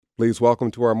Please welcome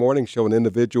to our morning show an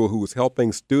individual who is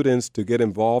helping students to get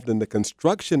involved in the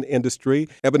construction industry.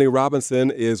 Ebony Robinson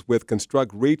is with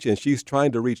Construct Reach, and she's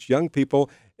trying to reach young people.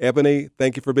 Ebony,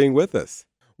 thank you for being with us.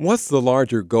 What's the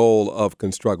larger goal of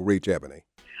Construct Reach, Ebony?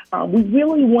 We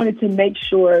really wanted to make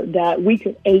sure that we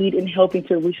could aid in helping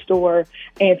to restore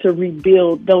and to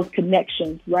rebuild those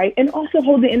connections, right? And also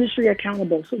hold the industry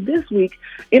accountable. So this week,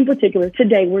 in particular,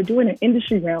 today, we're doing an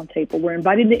industry roundtable. We're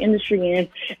inviting the industry in,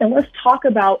 and let's talk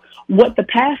about what the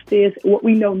past is, what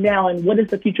we know now, and what does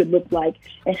the future look like,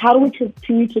 and how do we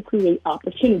continue to create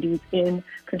opportunities in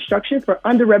construction for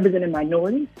underrepresented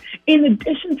minorities. In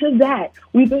addition to that,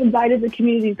 we've invited the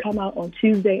community to come out on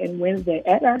Tuesday and Wednesday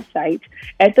at our site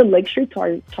at the Lake Street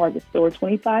Target store,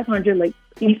 2500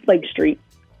 East Lake Street,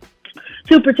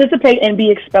 to participate and be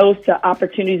exposed to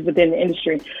opportunities within the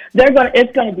industry.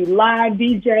 It's going to be live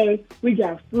DJ. We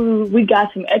got food. We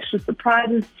got some extra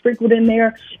surprises sprinkled in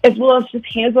there, as well as just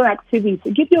hands-on activities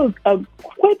to give you a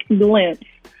quick glimpse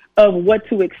of what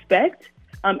to expect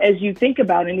as you think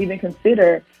about and even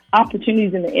consider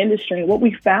opportunities in the industry. And what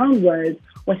we found was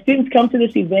when students come to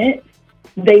this event,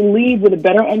 they leave with a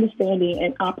better understanding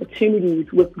and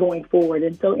opportunities with going forward.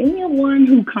 And so anyone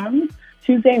who comes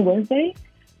Tuesday and Wednesday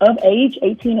of age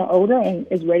 18 or older and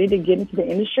is ready to get into the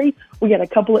industry, we got a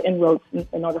couple of inroads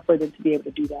in order for them to be able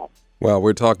to do that. Well,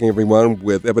 we're talking, everyone,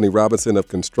 with Ebony Robinson of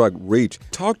Construct Reach.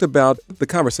 Talked about the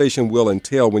conversation will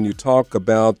entail when you talk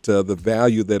about the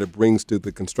value that it brings to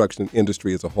the construction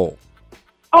industry as a whole.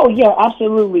 Oh, yeah,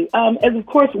 absolutely. As of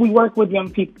course, we work with young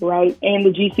people, right, and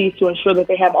the GCs to ensure that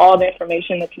they have all the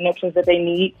information, the connections that they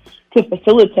need to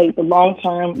facilitate the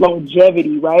long-term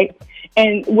longevity, right?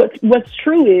 And what's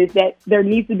true is that there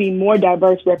needs to be more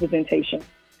diverse representation.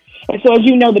 And so, as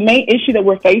you know, the main issue that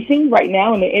we're facing right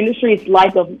now in the industry is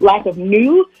lack of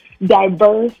new,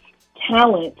 diverse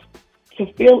talent to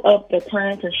fill up the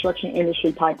current construction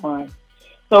industry pipeline.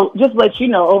 So just to let you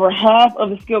know, over half of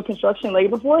the skilled construction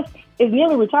labor force is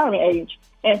nearly retirement age,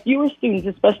 and fewer students,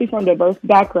 especially from diverse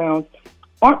backgrounds,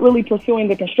 aren't really pursuing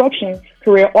the construction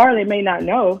career, or they may not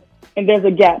know, and there's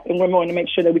a gap, and we're going to make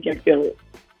sure that we can fill it.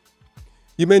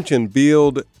 You mentioned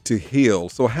Build to Heal.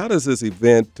 So how does this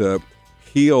event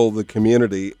heal the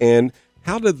community, and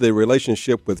how did the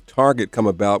relationship with Target come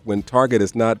about when Target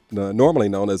is not normally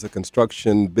known as a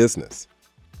construction business?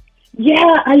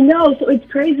 Yeah, I know. So it's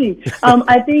crazy.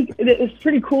 I think it's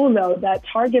pretty cool, though, that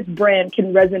Target's brand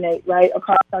can resonate, right,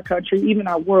 across our country, even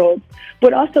our world.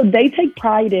 But also they take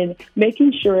pride in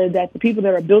making sure that the people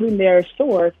that are building their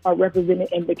stores are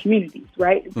represented in the communities,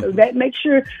 right? Mm-hmm. So that makes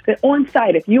sure that on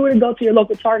site, if you were to go to your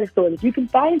local Target store, if you can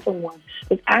find someone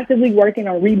that's actively working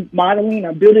on remodeling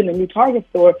or building a new Target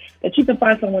store, that you can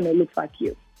find someone that looks like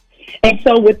you. And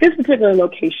so with this particular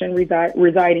location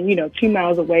residing, 2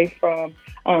 miles away from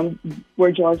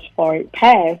where George Floyd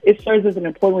passed, it serves as an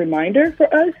important reminder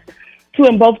for us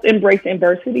to both embrace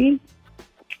adversity,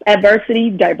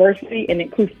 diversity, and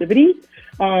inclusivity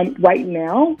right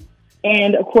now,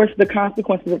 and, of course, the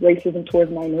consequences of racism towards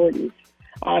minorities.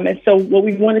 And so what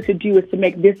we wanted to do is to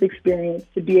make this experience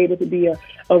to be able to be a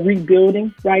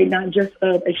rebuilding, right, not just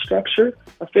of a structure,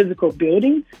 a physical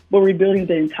building, but rebuilding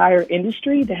the entire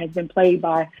industry that has been plagued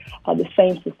by the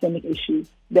same systemic issues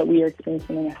that we are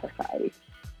experiencing in our society.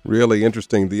 Really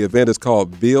interesting. The event is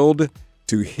called Build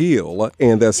to Heal,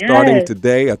 and that's starting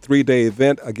today, a 3-day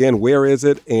event. Again, where is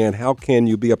it, and how can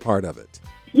you be a part of it?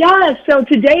 Yeah, so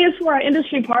today is for our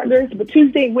industry partners, but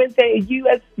Tuesday and Wednesday, you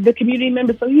as the community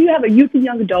member, so you have a youth and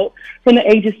young adult from the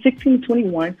ages 16 to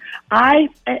 21, I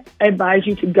advise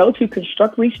you to go to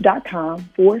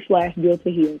constructreach.com/Build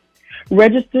to Heal.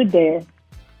 Register there.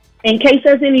 In case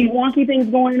there's any wonky things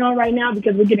going on right now,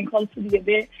 because we're getting close to the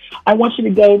event, I want you to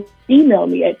go email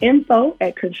me at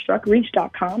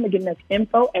info@constructreach.com. Again, that's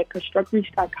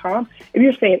info@constructreach.com. If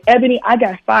you're saying, Ebony, I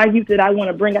got 5 youth that I want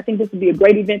to bring, I think this would be a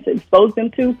great event to expose them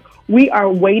to, we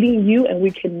are waiting you, and we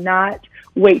cannot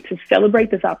wait to celebrate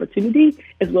this opportunity,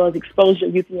 as well as expose your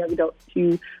youth and young adults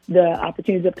to the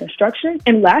opportunities of construction.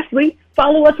 And lastly,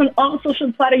 follow us on all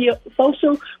social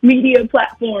media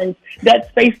platforms. That's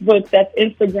Facebook, that's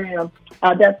Instagram,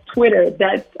 that's Twitter,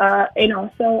 that's and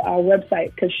also our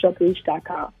website,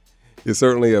 constructreach.com. You're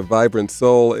certainly a vibrant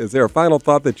soul. Is there a final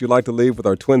thought that you'd like to leave with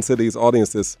our Twin Cities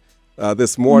audience this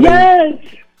morning? Yes.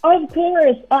 Of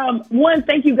course. One,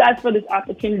 thank you guys for this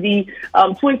opportunity.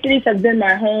 Twin Cities has been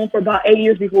my home for about 8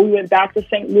 years before we went back to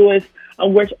St. Louis,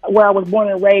 where I was born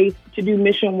and raised to do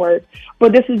mission work.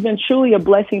 But this has been truly a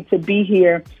blessing to be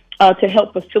here to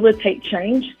help facilitate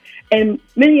change. And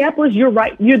Minneapolis, you're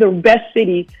right. You're the best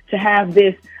city to have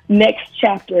this next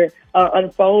chapter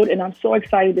unfold. And I'm so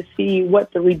excited to see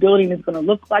what the rebuilding is going to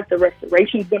look like, the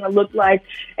restoration is going to look like.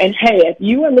 And hey, if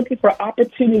you are looking for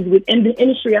opportunities within the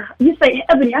industry, you say,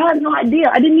 Ebony, I have no idea.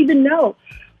 I didn't even know.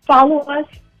 Follow us,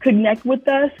 connect with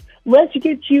us. Let's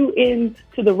get you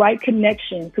into the right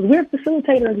connection, because we're a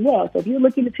facilitator as well. So if you're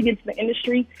looking to get into the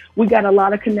industry, we got a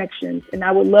lot of connections. And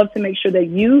I would love to make sure that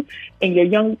you and your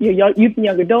youth and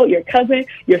young adult, your cousin,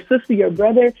 your sister, your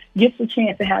brother gets a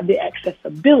chance to have the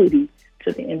accessibility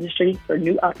to the industry for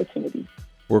new opportunities.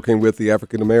 Working with the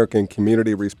African American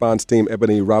Community Response Team,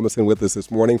 Ebony Robinson with us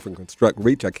this morning from Construct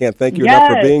Reach. I can't thank you enough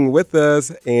for being with us.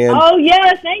 And oh,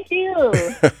 yes, thank you.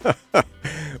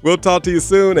 We'll talk to you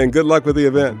soon, and good luck with the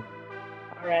event.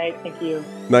 All right, thank you.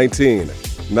 19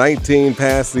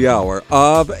 past the hour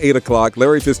of 8 o'clock.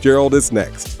 Larry Fitzgerald is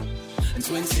next.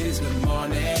 Twin Cities, good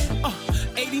morning.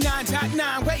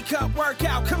 89.9, wake up,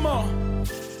 workout, come on.